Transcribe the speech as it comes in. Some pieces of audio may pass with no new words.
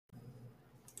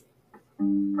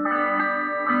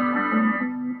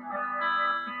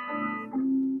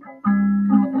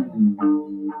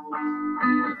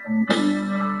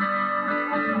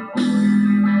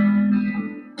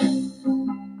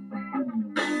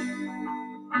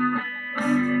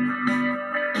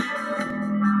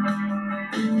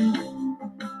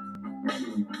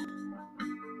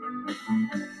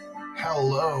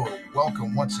Hello,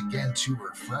 welcome once again to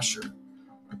Refresher,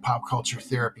 the Pop Culture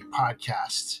Therapy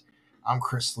Podcast. I'm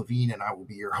Chris Levine, and I will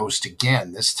be your host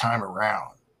again this time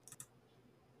around.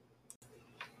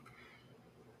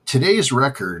 Today's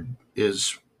record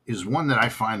is one that I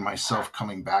find myself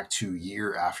coming back to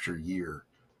year after year.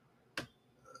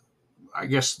 I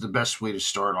guess the best way to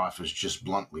start off is just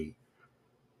bluntly,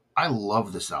 I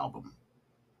love this album.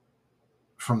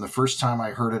 From the first time I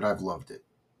heard it, I've loved it.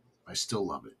 I still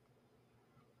love it.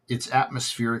 It's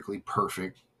atmospherically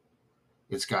perfect.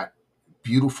 It's got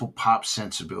beautiful pop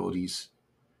sensibilities,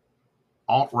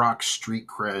 alt-rock street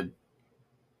cred,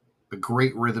 a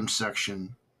great rhythm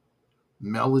section,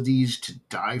 melodies to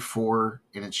die for,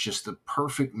 and it's just the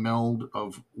perfect meld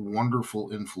of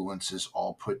wonderful influences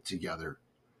all put together.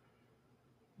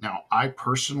 Now, I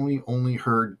personally only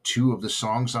heard 2 of the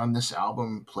songs on this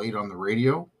album played on the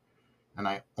radio, and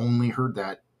I only heard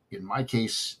that, in my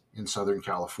case, in Southern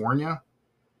California,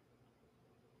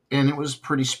 and it was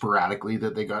pretty sporadically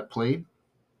that they got played.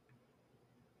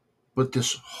 But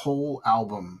this whole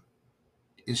album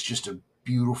is just a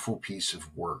beautiful piece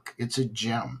of work. It's a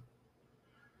gem.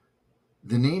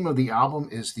 The name of the album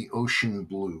is The Ocean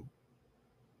Blue,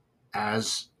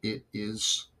 as it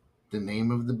is the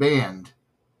name of the band,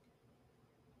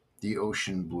 The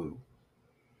Ocean Blue.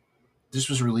 This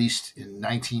was released in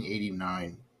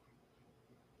 1989.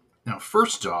 Now,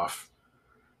 first off,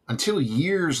 until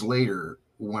years later,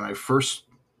 when I first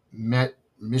met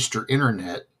Mr.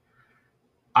 Internet,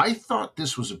 I thought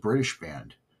this was a British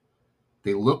band.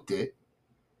 They looked it,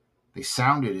 they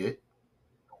sounded it,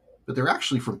 but they're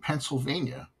actually from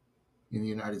Pennsylvania in the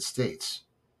United States.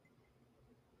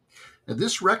 Now,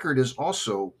 this record is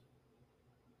also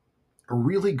a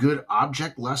really good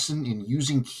object lesson in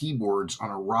using keyboards on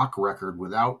a rock record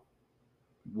without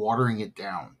watering it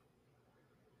down.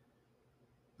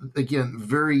 Again,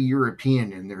 very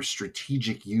European in their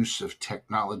strategic use of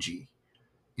technology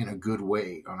in a good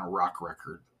way on a rock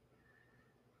record.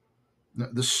 Now,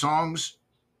 the songs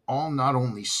all not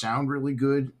only sound really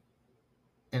good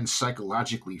and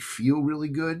psychologically feel really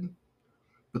good,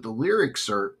 but the lyrics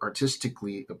are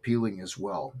artistically appealing as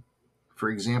well. For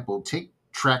example, take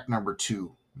track number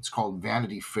 2. It's called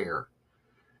Vanity Fair.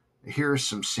 Here are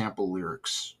some sample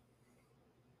lyrics.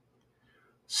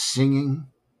 Singing,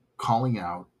 calling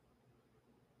out,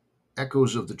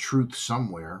 echoes of the truth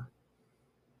somewhere,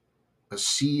 a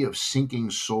sea of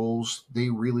sinking souls they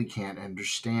really can't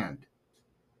understand.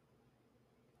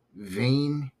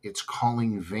 Vain, it's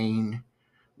calling vain,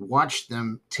 watch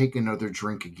them take another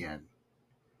drink again.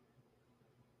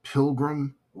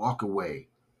 Pilgrim, walk away.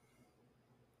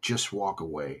 Just walk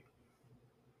away.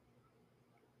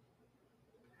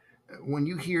 When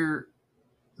you hear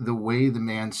the way the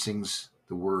man sings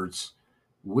the words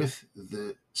with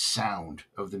the sound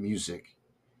of the music,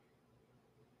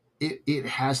 it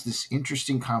has this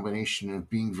interesting combination of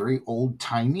being very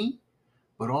old-timey,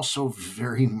 but also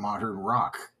very modern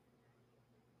rock.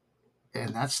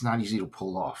 And that's not easy to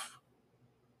pull off.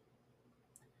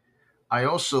 I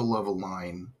also love a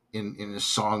line in a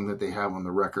song that they have on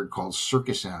the record called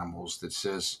Circus Animals that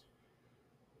says,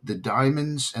 the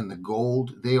diamonds and the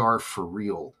gold, they are for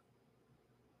real,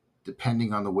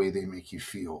 depending on the way they make you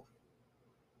feel.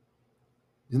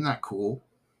 Isn't that cool?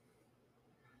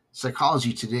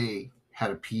 Psychology Today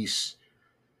had a piece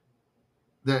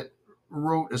that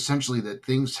wrote essentially that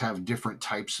things have different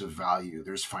types of value.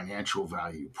 There's financial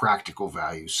value, practical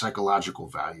value, psychological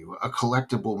value. A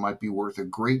collectible might be worth a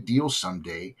great deal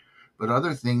someday, but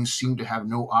other things seem to have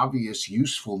no obvious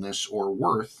usefulness or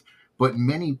worth, but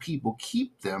many people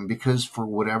keep them because for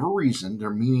whatever reason, they're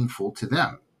meaningful to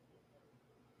them.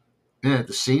 And at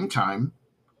the same time,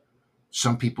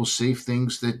 some people save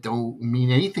things that don't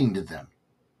mean anything to them.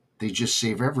 They just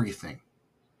save everything.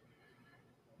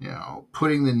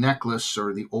 Putting the necklace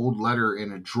or the old letter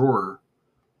in a drawer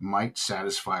might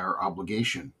satisfy our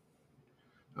obligation.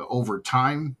 Over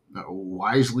time,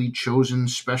 wisely chosen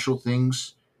special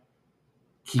things,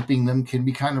 keeping them can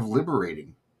be kind of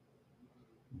liberating.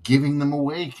 Giving them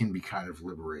away can be kind of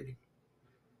liberating.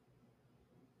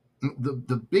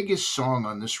 The biggest song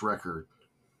on this record,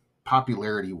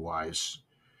 popularity-wise,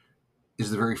 is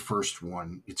the very first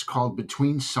one. It's called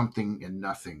Between Something and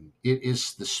Nothing. It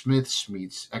is the Smiths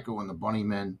meets Echo and the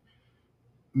Bunnymen.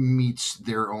 meets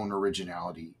their own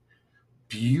originality.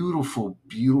 Beautiful,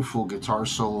 beautiful guitar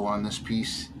solo on this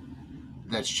piece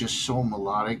that's just so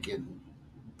melodic and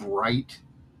bright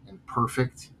and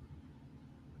perfect.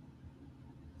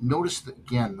 Notice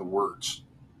again the words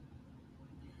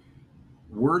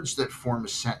that form a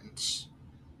sentence,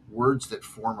 words that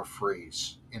form a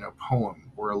phrase in a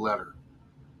poem or a letter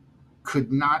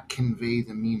could not convey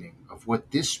the meaning of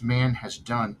what this man has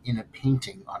done in a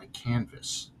painting on a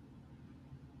canvas.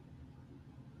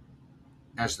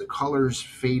 As the colors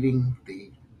fading,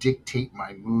 they dictate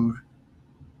my mood.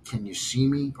 Can you see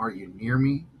me? Are you near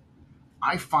me?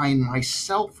 I find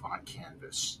myself on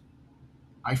canvas.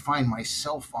 I find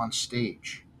myself on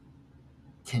stage.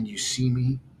 Can you see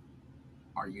me?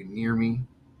 Are you near me?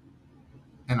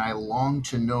 And I long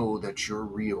to know that you're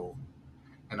real,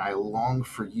 and I long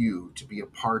for you to be a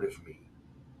part of me.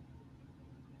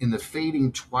 In the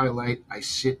fading twilight, I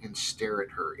sit and stare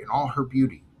at her in all her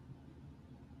beauty.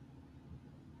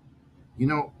 You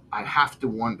know, I have to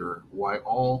wonder why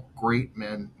all great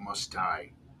men must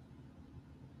die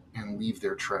and leave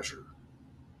their treasure.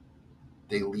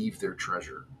 They leave their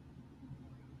treasure.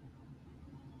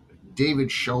 David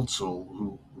Schultzel,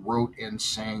 who wrote and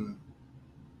sang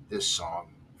this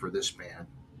song for this band,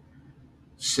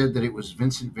 said that it was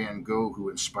Vincent van Gogh who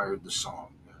inspired the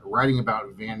song. Writing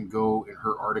about Van Gogh in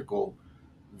her article,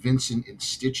 Vincent in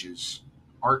Stitches,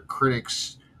 art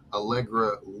critics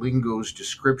Allegra Lingo's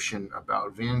description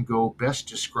about Van Gogh best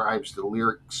describes the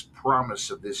lyrics' promise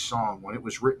of this song when it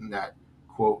was written that,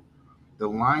 quote, the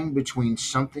line between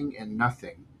something and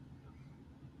nothing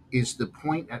is the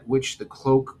point at which the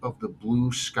cloak of the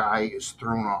blue sky is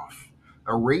thrown off,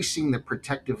 erasing the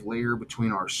protective layer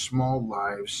between our small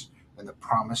lives and the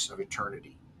promise of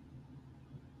eternity.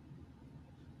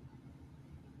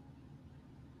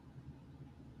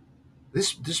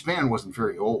 This man wasn't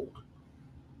very old,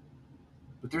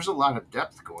 but there's a lot of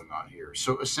depth going on here.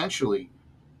 So essentially,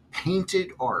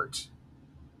 painted art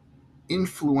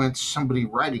influenced somebody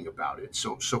writing about it.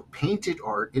 So painted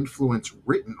art influenced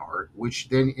written art, which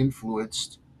then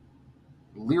influenced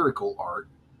lyrical art,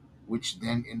 which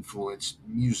then influenced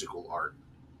musical art.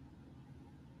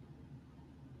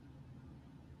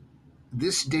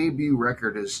 This debut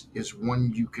record is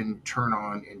one you can turn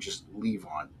on and just leave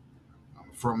on.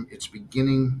 From its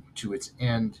beginning to its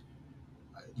end,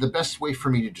 the best way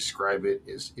for me to describe it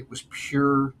is it was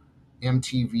pure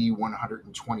MTV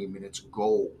 120 minutes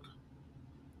gold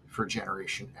for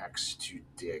Generation X to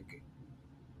dig.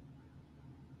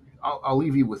 I'll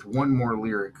leave you with one more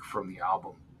lyric from the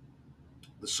album.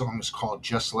 The song is called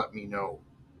Just Let Me Know.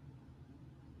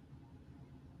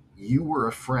 You were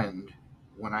a friend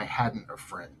when I hadn't a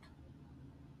friend,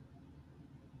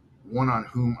 one on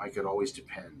whom I could always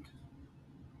depend.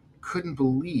 Couldn't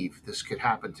believe this could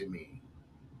happen to me.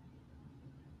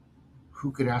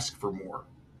 Who could ask for more?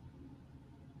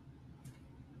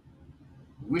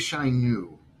 Wish I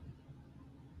knew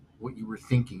what you were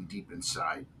thinking deep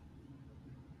inside.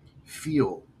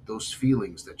 Feel those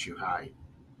feelings that you hide.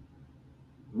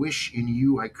 Wish in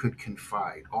you I could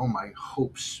confide all my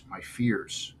hopes, my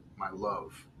fears, my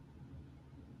love.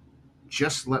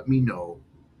 Just let me know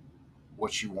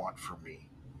what you want from me.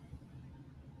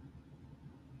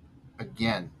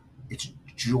 Again, it's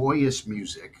joyous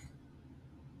music,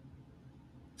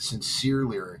 sincere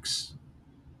lyrics,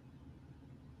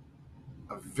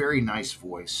 a very nice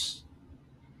voice,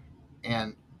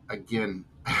 and again,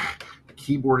 the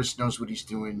keyboardist knows what he's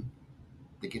doing.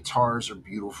 The guitars are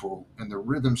beautiful, and the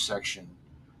rhythm section,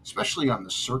 especially on the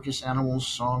Circus Animals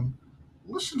song,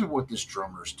 listen to what this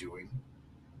drummer's doing.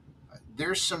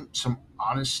 There's some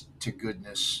honest to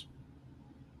goodness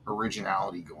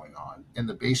originality going on, and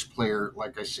the bass player,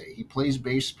 like I say, he plays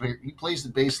bass. He plays the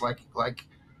bass like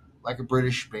a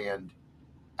British band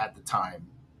at the time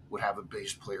would have a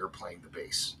bass player playing the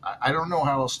bass. I don't know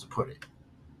how else to put it,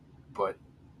 but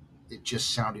it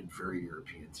just sounded very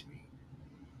European to me.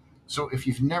 So if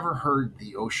you've never heard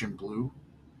the Ocean Blue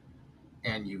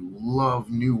and you love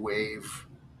new wave,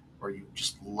 or you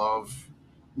just love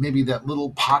maybe that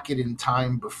little pocket in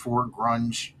time before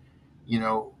grunge, you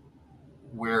know,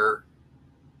 where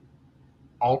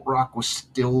alt rock was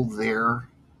still there,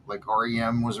 like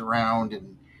REM was around,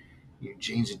 and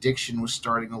Jane's Addiction was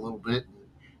starting a little bit,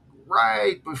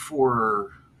 right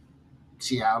before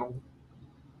Seattle,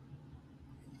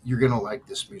 you're gonna like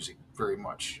this music very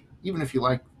much. Even if you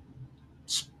like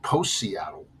post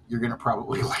Seattle, you're gonna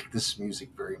probably like this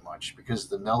music very much because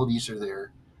the melodies are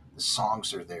there, the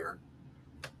songs are there.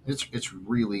 It's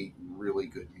really really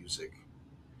good music.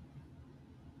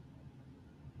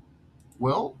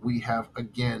 Well, we have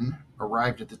again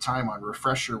arrived at the time on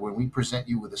Refresher when we present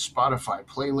you with a Spotify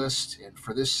playlist. And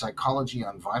for this Psychology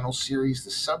on Vinyl series,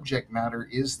 the subject matter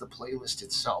is the playlist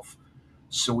itself.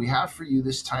 So we have for you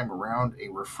this time around a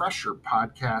Refresher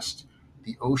podcast,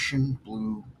 the Ocean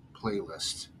Blue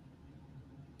playlist.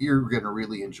 You're going to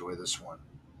really enjoy this one.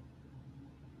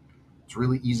 It's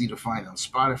really easy to find on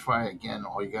Spotify. Again,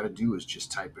 all you got to do is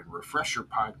just type in Refresher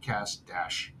Podcast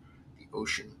the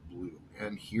Ocean Blue.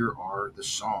 And here are the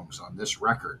songs on this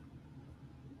record.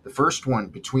 The first one,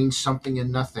 Between Something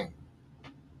and Nothing,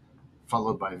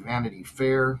 followed by Vanity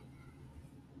Fair,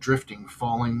 Drifting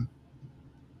Falling,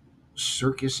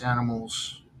 Circus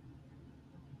Animals,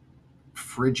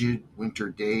 Frigid Winter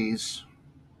Days,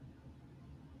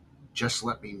 Just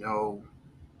Let Me Know,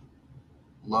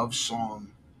 Love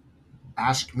Song,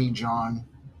 Ask Me John,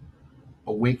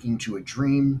 Awaking to a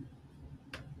Dream,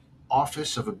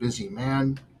 Office of a Busy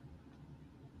Man,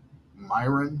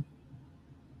 Myron,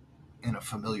 and A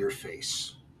Familiar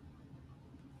Face.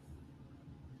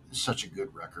 Such a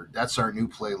good record. That's our new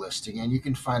playlist. Again, you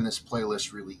can find this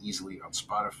playlist really easily on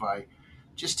Spotify.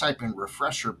 Just type in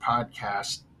Refresher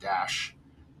Podcast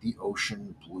the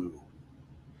Ocean Blue.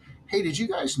 Hey, did you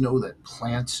guys know that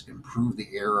plants improve the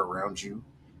air around you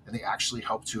and they actually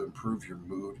help to improve your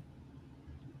mood?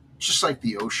 Just like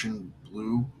the ocean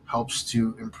blue helps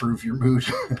to improve your mood.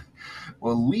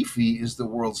 Well, Leafy is the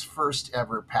world's first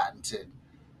ever patented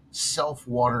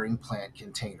self-watering plant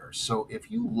container. So if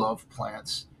you love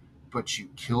plants, but you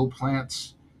kill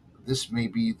plants, this may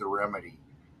be the remedy.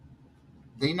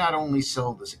 They not only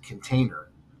sell this container,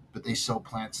 but they sell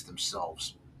plants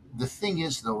themselves. The thing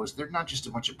is, though, is they're not just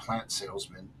a bunch of plant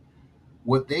salesmen.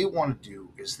 What they want to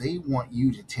do is they want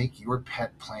you to take your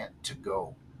pet plant to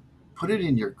go. Put it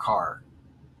in your car.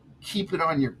 Keep it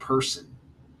on your person.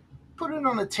 Put it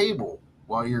on a table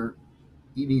while you're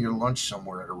eating your lunch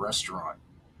somewhere at a restaurant.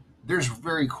 There's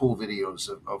very cool videos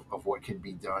of what can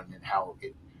be done and how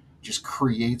it just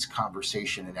creates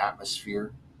conversation and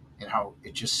atmosphere and how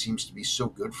it just seems to be so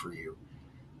good for you.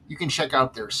 You can check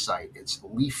out their site. It's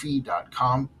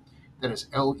leafy.com. That is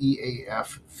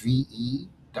LEAFVE.com.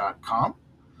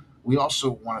 We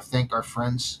also want to thank our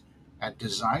friends at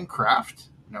Designcraft.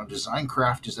 Now,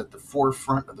 Designcraft is at the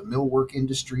forefront of the millwork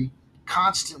industry,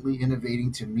 constantly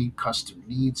innovating to meet custom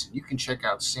needs. And you can check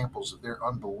out samples of their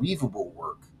unbelievable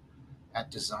work at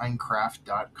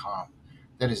designcraft.com.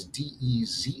 That is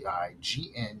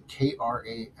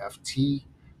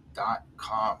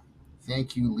DEZIGNKRAFT.com.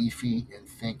 Thank you, Leafy, and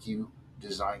thank you,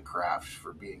 Designcraft,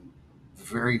 for being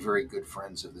very, very good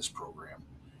friends of this program.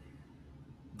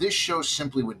 This show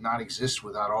simply would not exist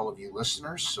without all of you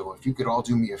listeners, so if you could all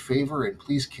do me a favor and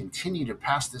please continue to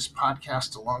pass this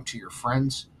podcast along to your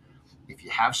friends. If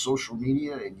you have social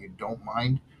media and you don't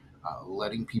mind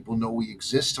letting people know we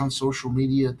exist on social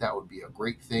media, that would be a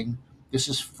great thing. This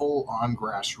is full on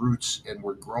grassroots and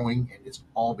we're growing, and it's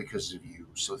all because of you,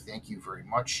 so thank you very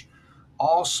much.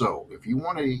 Also, if you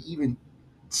want to even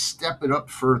step it up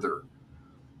further,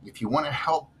 if you want to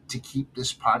help to keep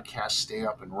this podcast stay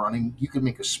up and running, you can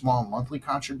make a small monthly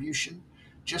contribution.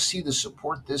 Just see the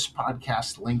support this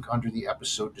podcast link under the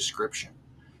episode description.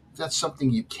 If that's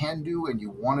something you can do and you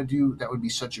want to do, that would be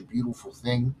such a beautiful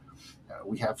thing.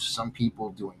 We have some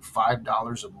people doing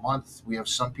 $5 a month. We have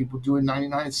some people doing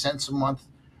 99 cents a month.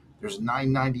 There's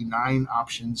 $9.99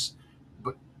 options.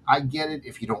 But I get it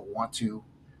if you don't want to.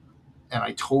 And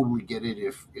I totally get it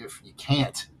if you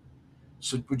can't.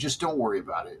 So just don't worry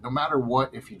about it. No matter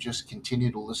what, if you just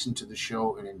continue to listen to the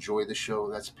show and enjoy the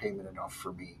show, that's payment enough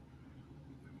for me.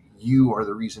 You are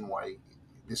the reason why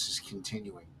this is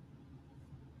continuing.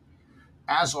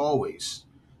 As always,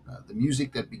 the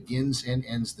music that begins and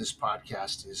ends this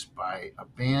podcast is by a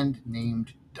band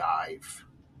named Dive.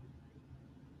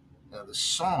 Now, the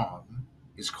song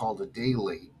is called A Day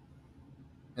Late.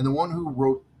 And the one who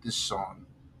wrote this song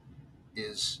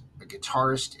is a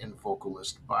guitarist and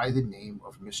vocalist by the name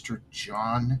of Mr.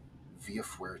 John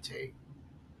Villafuerte.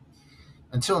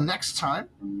 Until next time,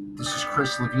 this is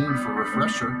Chris Levine for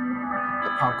Refresher, the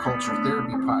Pop Culture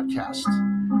Therapy Podcast.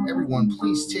 Everyone,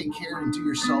 please take care and do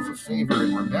yourself a favor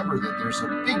and remember that there's a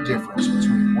big difference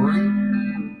between worry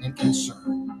and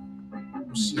concern.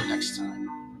 We'll see you next time.